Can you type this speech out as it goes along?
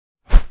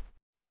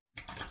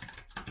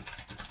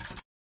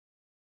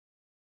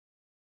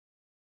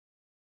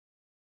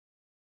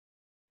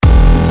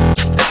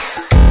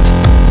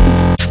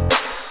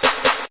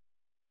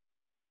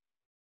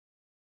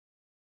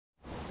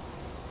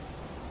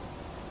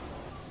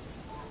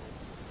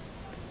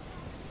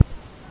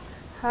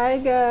Hi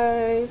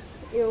guys,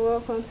 you're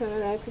welcome to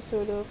another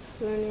episode of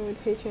Learning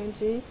with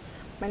HNG.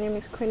 My name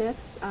is Quinette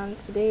and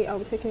today I'll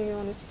be taking you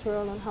on a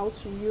tutorial on how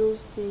to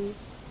use the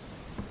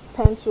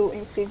pen tool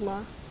in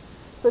Figma.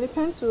 So the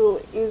pen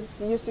tool is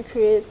used to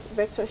create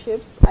vector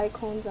shapes,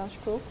 icons and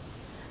strokes.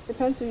 The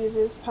pen tool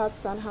uses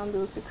paths and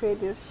handles to create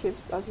these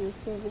shapes as you'll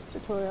see in this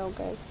tutorial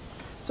guide.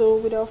 So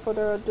without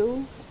further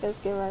ado, let's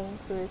get right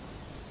into it.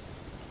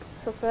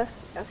 So first,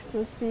 as you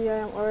can see, I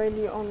am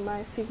already on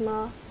my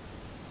Figma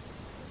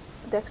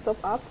desktop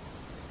app.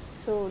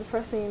 So the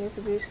first thing you need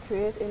to do is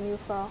create a new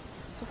file.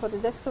 So for the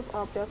desktop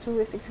app, there are two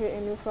ways to create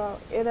a new file.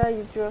 Either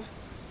you just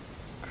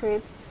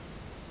create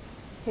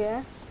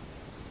here,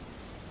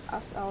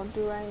 as I'll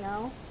do right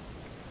now,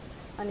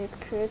 and it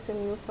creates a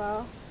new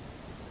file,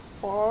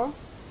 or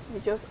you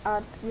just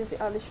use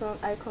the addition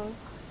icon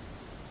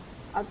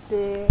at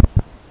the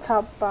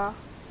tab bar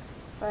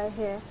right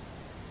here,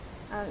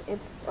 and it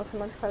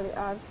automatically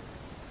adds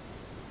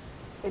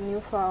a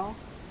new file.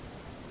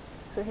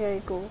 So here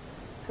you go.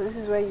 So this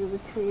is where you'll be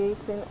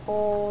creating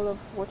all of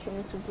what you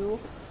need to do.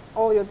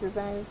 All your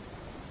designs,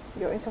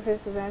 your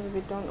interface designs will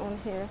be done on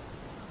here.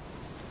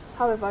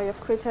 However, I've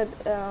created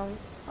a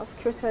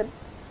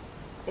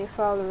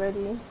file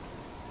already,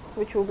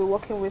 which we'll be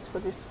working with for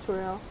this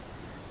tutorial.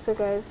 So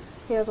guys,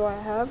 here's what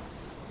I have.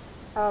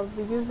 I'll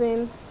be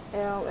using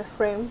a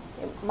frame,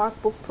 a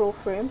MacBook Pro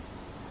frame,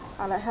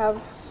 and I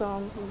have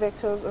some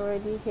vectors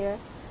already here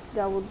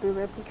that will be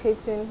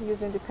replicating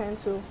using the pen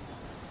tool.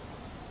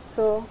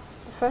 So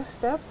the first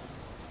step,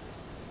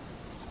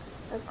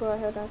 let's go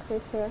ahead and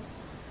click here.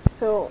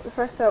 So the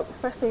first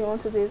thing you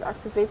want to do is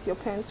activate your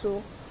pen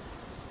tool.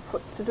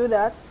 To do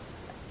that,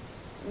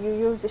 you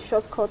use the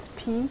shortcut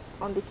P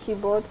on the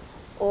keyboard,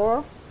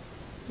 or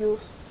you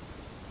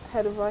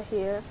head over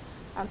here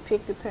and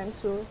pick the pen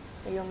tool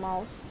with your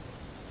mouse.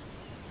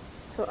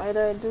 So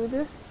either I do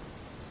this,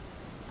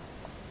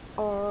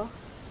 or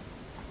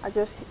I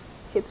just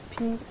hit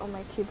P on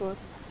my keyboard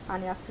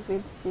and it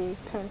activates the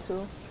pen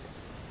tool.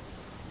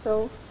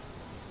 So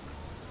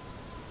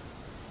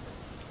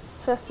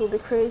first we'll be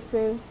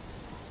creating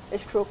a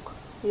stroke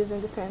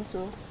using the pen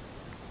tool.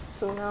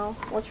 So now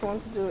what you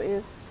want to do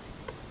is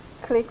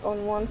click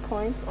on one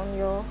point on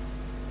your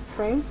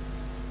frame,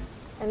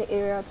 any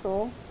area at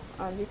all,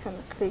 and you can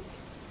click.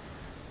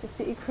 You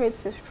see it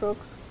creates a stroke,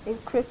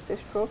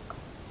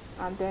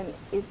 and then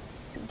it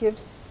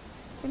gives,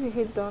 if you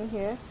hit down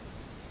here,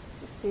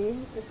 you see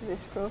this is a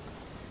stroke,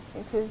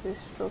 increase the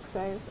stroke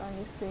size, and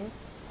you see,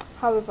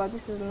 however,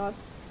 this is not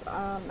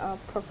an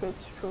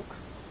appropriate stroke,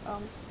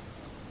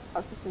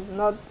 as it is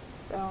not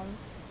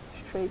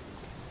straight.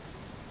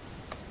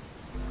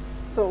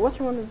 So what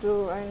you want to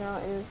do right now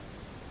is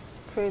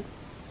create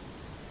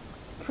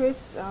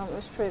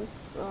a straight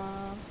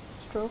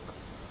stroke.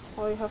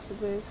 All you have to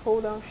do is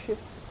hold down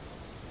shift,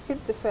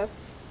 hit the first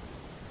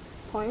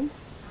point,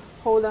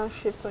 hold down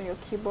shift on your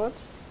keyboard,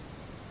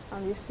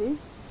 and you see,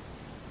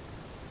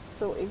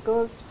 so it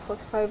goes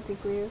 45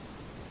 degrees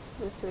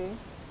this way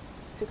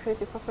to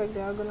create a perfect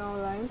diagonal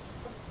line.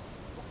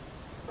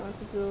 I want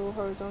to do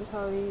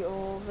horizontally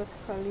or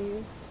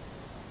vertically,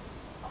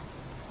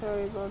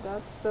 sorry about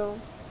that. So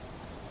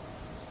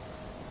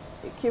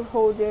you keep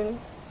holding.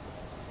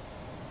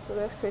 So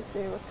let's create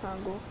a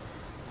rectangle.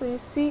 So you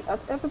see at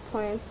every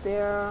point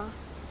there's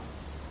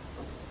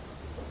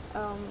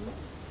a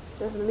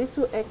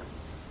little X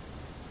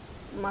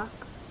mark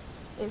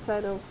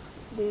inside of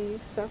the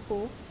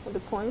circle or the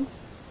points,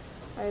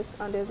 right?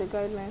 And there's a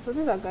guideline. So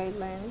these are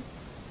guidelines.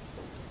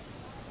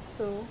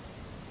 So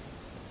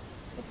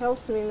it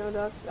helps me know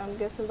that I'm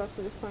getting back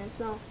to the point.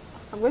 Now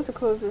I'm going to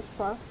close this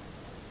part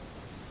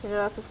in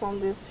order to form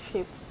this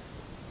shape.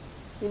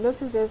 You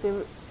notice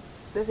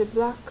there's a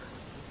black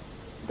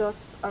dot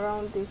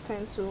around the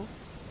pen tool.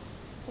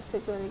 Let's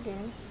take that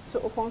again. So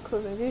upon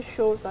closing, this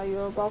shows that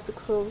you're about to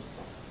close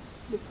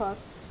the part.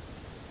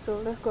 So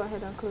let's go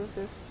ahead and close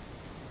this.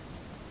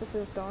 This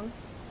is done.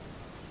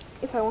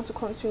 If I want to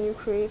continue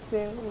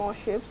creating more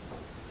shapes,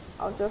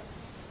 I'll just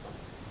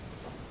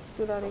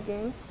do that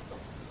again.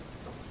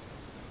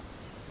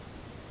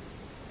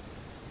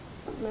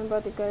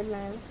 Remember the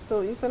guidelines. So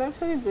you can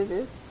actually do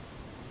this,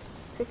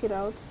 take it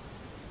out,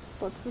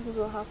 but this is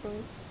what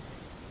happens.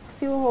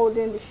 Still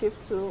holding the shape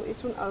tool, it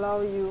won't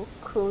allow you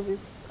close it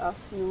as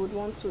you would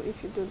want to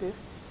if you do this.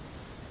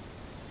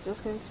 It's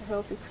just going to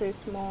help you create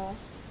more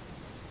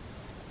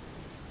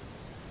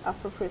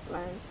appropriate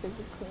lines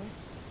basically.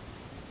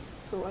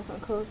 So I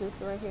can close this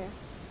right here.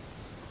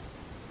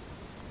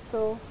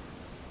 So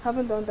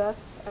having done that,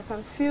 I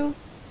can fill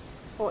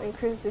or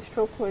increase the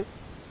stroke weight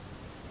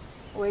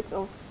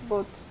of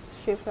both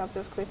shapes I've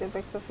just created,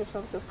 vector shapes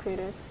I've just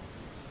created.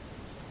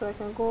 So I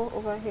can go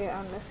over here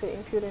and let's say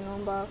input a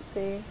number,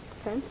 say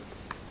 10.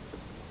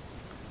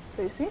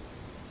 So you see,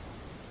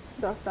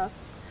 that's that.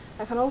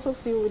 I can also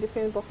fill with the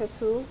pen bucket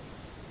tool.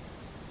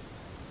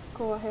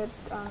 Go ahead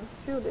and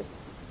fill this.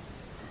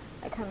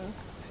 I can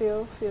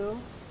fill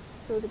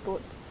the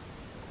boat.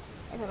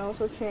 I can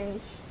also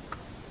change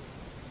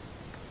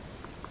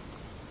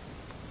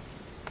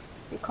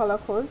the color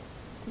code.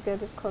 to get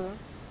this color,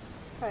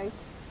 right?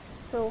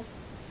 So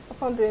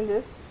upon doing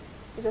this,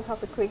 you just have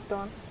to click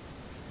done.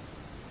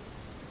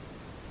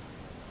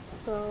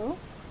 So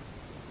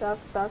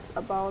that's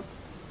about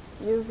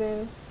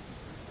using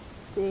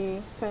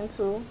the pen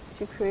tool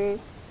to create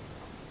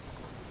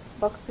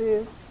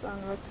boxes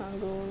and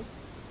rectangles.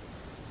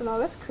 So now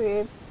let's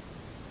create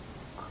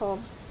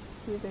curves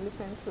using the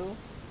pen tool.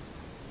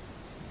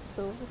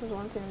 So this is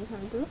one thing we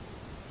can do.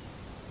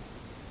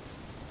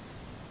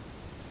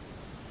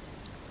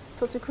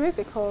 So to create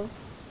a curve,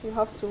 you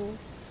have to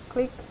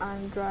click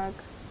and drag.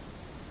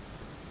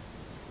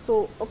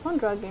 So upon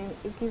dragging,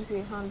 it gives you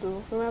a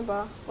handle.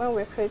 Remember, when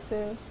we're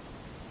clicking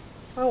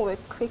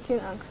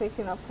and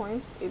clicking at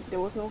points, there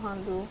was no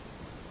handle.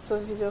 So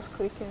you're just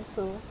clicking,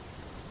 so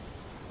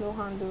no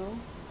handle,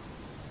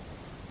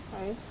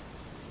 right?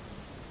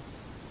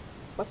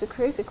 But to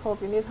create a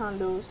curve, you need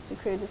handles to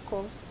create these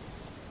curves.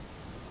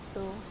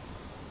 So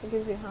it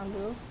gives you a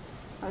handle.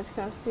 As you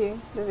can see,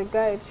 there's a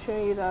guide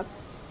showing you that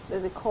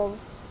there's a curve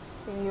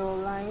in your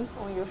line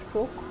on your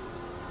stroke.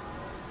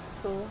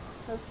 So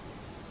let's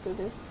do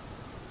this.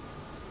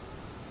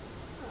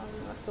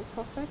 Not so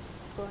perfect,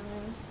 but I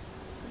mean,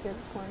 you get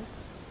the point.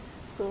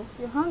 So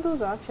your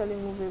handles are actually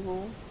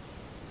movable.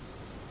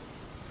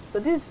 So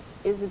this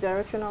is the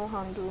directional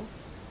handle.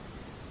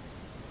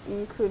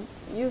 You could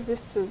use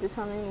this to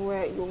determine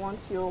where you want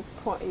the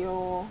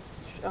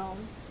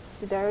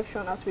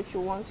direction at which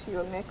you want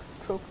your next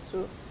stroke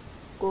to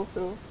go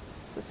through.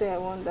 So say I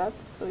want that.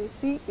 So you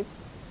see, it's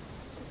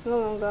no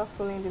longer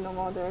following the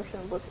normal direction.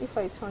 But if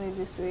I turn it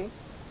this way,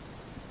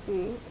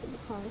 see, it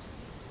becomes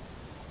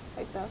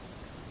like that.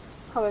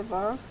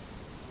 However,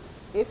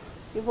 if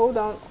you hold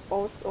down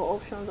Alt or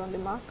Options on the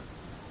Mac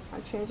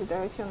and change the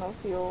direction of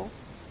your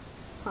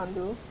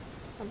handle,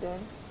 and then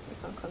you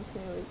can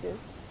continue with this.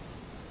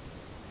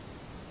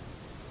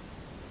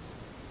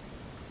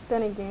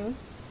 Then again,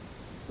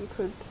 you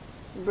could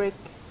break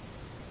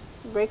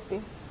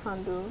the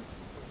handle.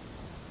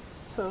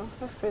 So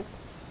let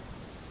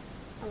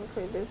me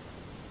create this.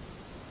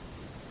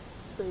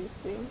 So you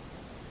see.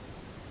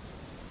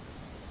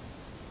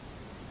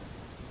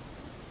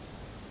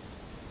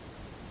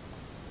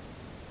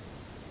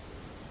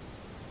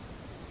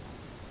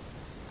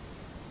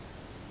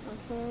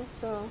 Okay,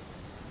 so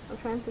I'm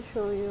trying to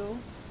show you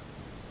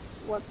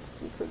what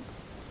you could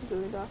do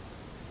with that,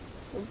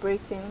 with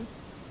breaking.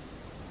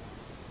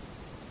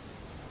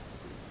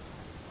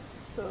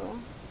 So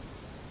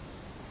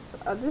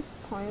at this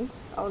point,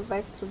 I would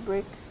like to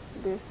break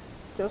this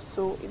just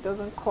so it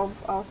doesn't curve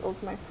out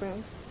of my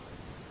frame.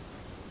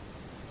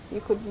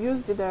 You could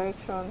use the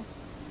directional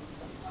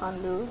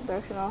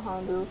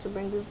handle to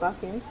bring this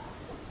back in,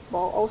 but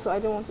also I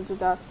don't want to do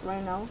that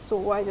right now. So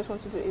what I just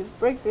want to do is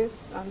break this,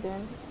 and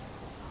then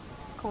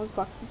it comes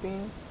back to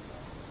being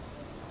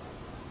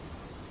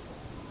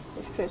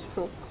a straight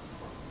stroke.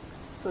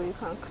 So you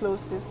can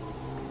close this.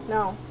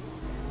 Now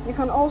you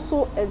can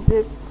also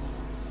edit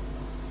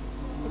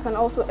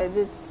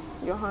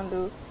your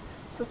handles.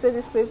 So say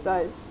this place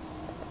that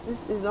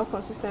this is not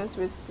consistent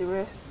with the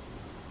rest.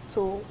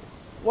 So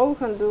what we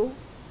can do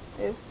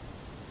is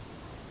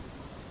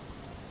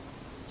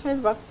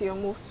change back to your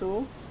move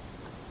tool,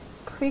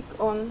 click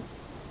on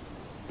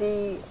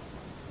the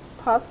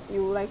path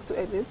you would like to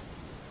edit,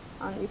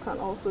 and you can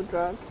also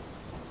drag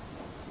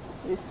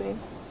this way.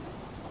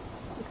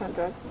 You can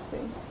drag this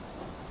way.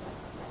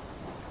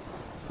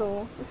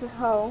 So this is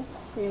how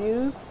you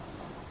use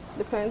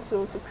the pen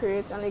tool to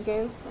create, and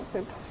again you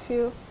could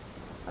fill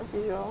as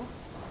usual,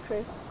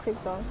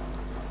 click done.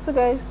 So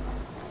guys,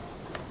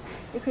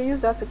 you can use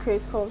that to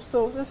create curves.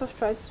 So let's just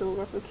try to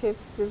replicate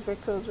these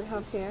vectors we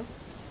have here.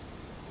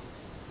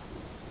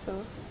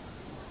 So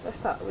let's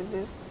start with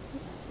this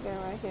guy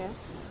right here.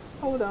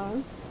 Hold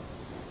down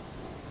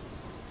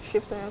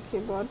Shift on your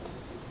keyboard.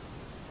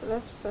 So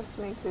let's first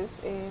make this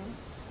a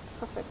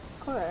perfect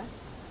square.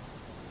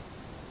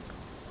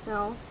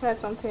 Now here's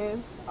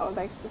something I would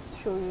like to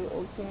show you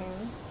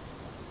again.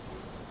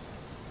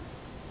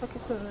 Okay,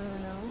 so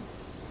no.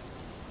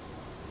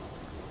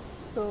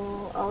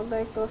 So I would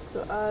like us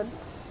to add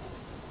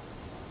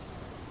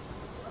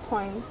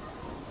points.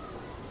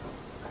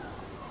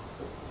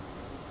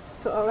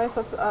 So I would like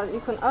us to add,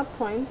 you can add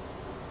points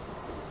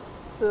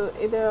to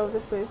either of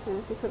these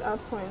places. You can add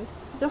points,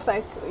 just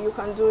like you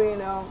can do in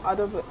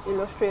Adobe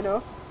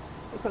Illustrator.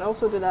 You can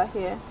also do that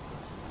here.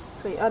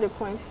 So you add a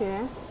point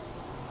here,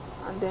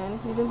 and then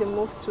using the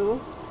move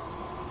tool,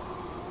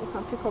 you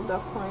can pick up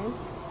that point,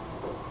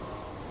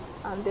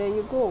 and there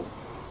you go.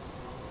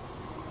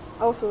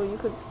 Also, you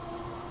could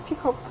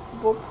pick up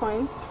both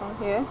points from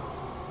here,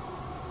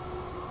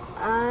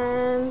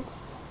 and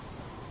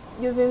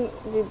using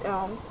the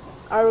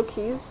arrow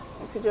keys,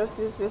 you could just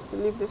use this to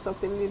lift this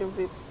up a little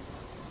bit,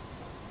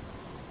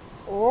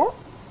 or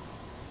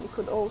you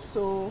could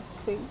also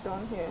click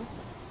down here.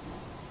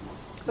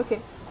 Okay,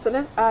 so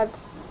let's add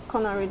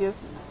corner radius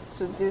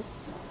to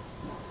this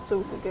so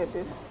we could get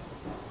this.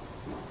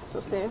 So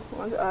say we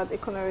want to add a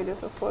corner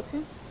radius of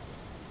 40.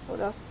 Oh,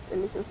 that's a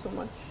little too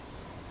much.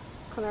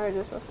 Corner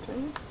radius of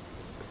 20.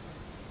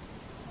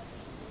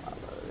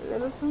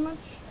 little too much,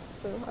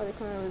 so I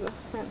recommend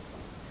of 10.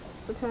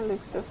 So 10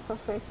 looks just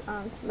perfect,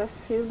 and let's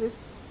fill this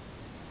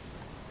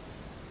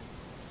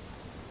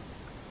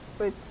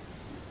with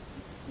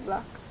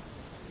black.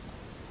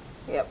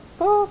 Yep.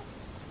 Oh,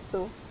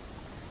 so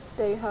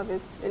there you have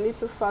it. A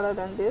little farther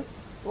than this.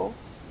 Well,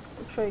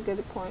 I'm sure you get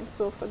the point.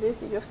 So for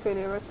this, you just create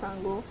a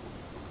rectangle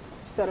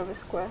instead of a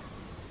square.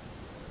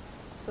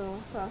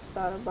 So that's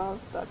that about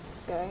that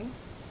guy.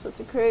 So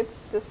to create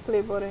this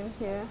play button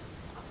here,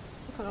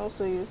 you can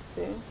also use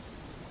the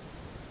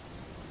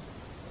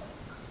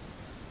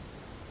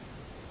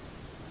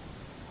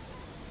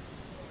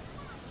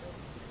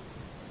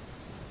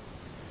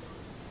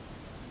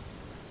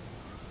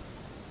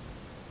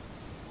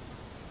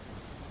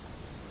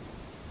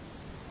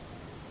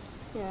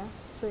yeah,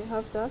 so you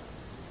have that,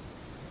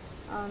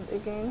 and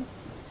again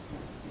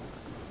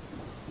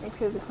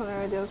increase the corner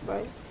radius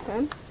by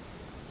 10,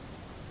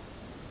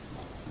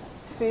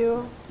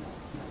 fill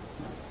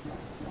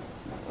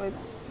with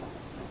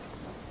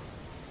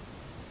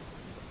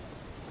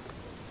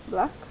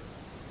black,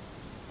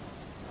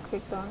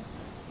 click done.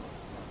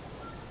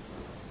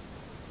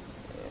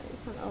 Yeah, you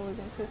can always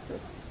increase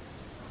this.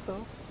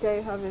 So there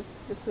you have it,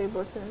 the play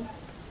button.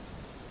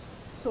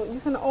 So you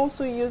can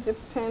also use the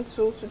pen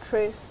tool to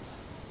trace.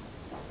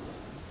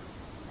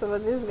 So for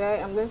this guy,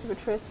 I'm going to be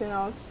tracing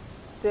out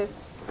this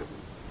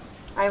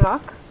eye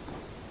mark.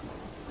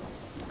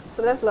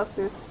 So let's lock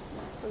this.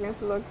 We're going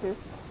to lock this.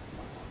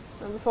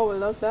 And before we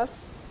lock that,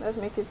 let's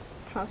make it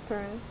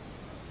transparent.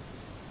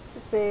 To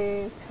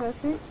say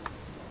 30.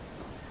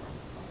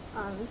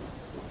 And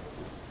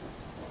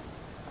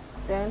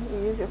then you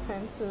use your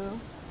pen tool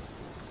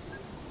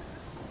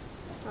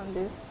on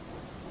this.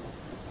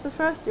 So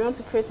first you want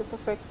to create a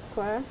perfect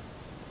square.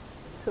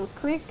 So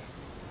click,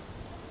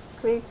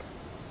 click,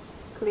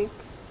 click,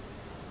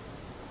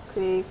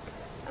 click,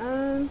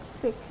 and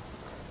click.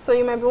 So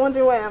you might be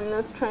wondering why I'm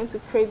not trying to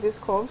create these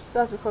curves.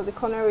 That's because the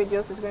corner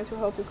radius is going to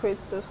help you create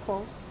those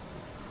curves.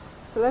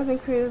 So let's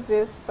increase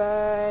this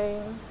by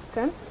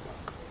 10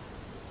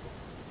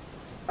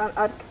 and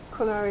add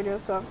corner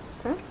radius of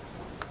 10.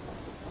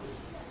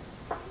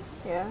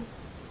 Yeah.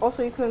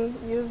 Also you can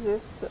use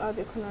this to add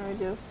the corner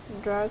radius.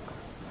 Drag,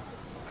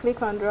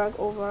 click and drag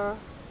over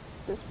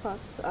this part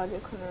to add the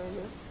corner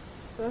radius.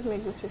 So let's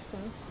make this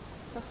 15.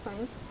 That's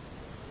fine.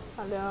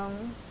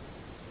 And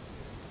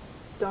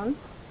done.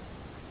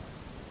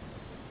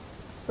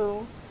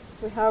 So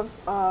we have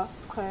our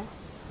square.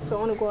 So I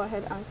want to go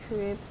ahead and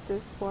create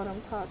this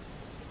bottom part.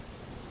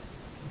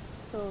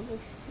 So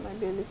this might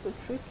be a little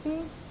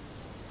tricky.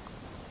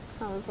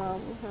 However,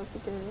 we have to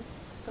get it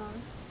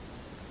done.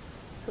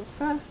 So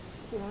first,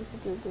 you want to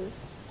do this.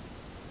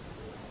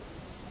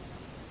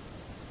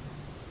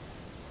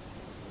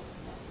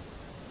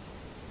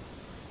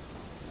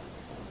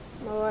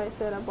 Remember what I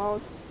said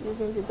about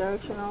using the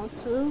directional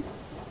tool?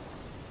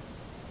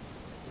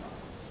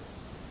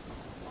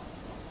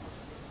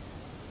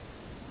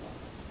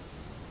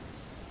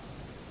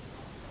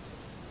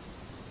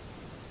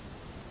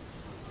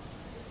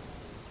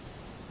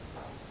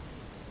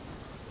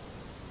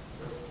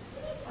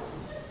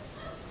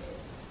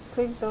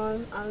 Click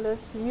done, and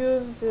let's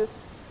use this.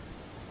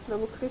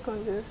 Double click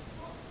on this.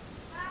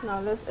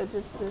 Now let's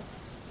edit this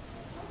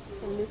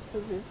a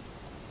little bit.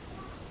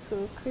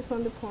 So click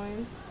on the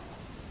points.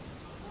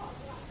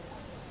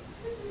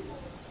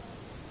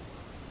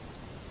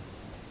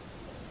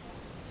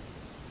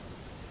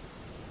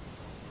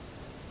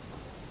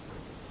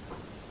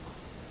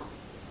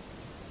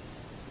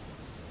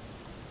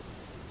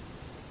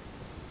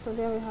 So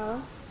there we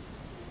have.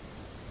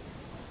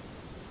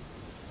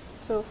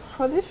 So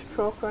for this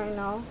stroke right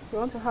now, you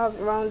want to have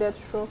rounded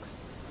strokes.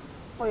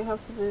 All you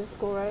have to do is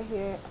go right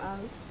here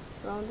and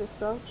round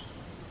this up.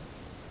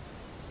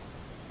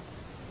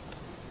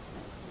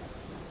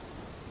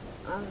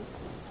 And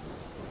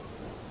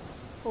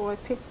I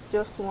picked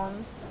just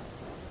one.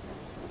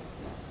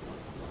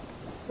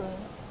 So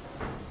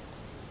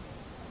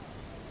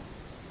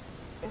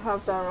you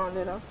have that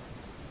rounded up.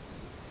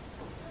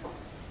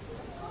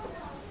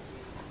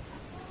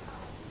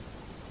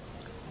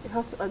 You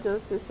have to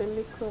adjust this a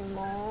little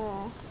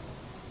more.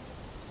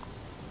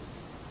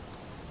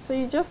 So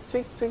you just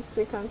tweak, tweak,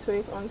 tweak, and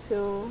tweak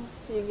until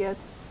you get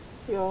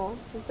your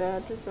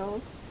desired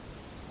results.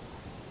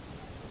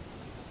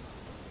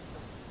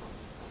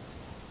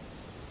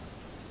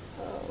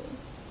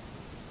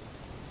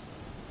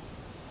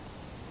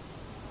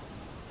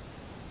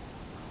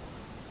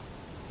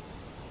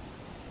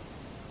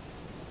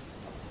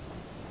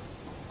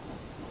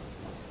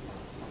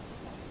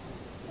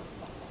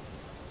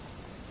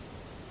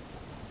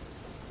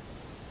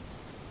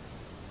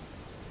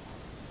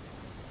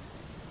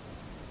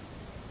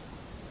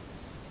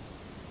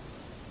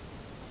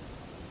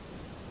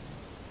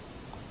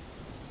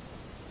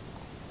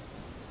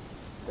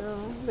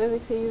 So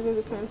basically using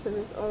the pencil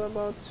is all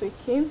about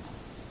tweaking.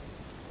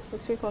 You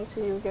tweak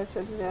until you get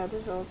your desired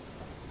results.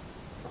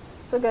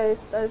 So guys,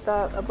 that's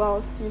that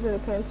about using the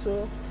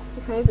pencil.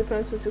 You can use the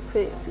pencil to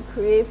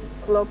create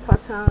block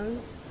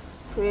patterns,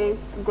 create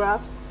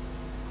graphs,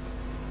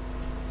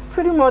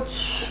 pretty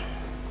much,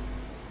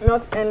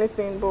 not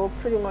anything, but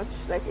pretty much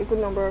like a good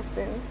number of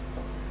things,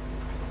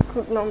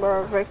 good number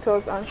of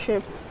vectors and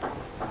shapes.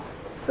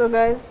 So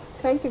guys,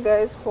 thank you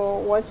guys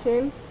for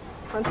watching.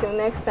 Until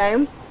next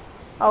time,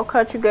 I'll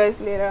catch you guys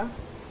later.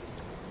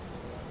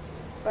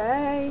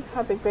 Bye,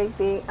 have a great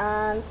day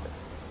and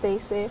stay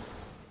safe.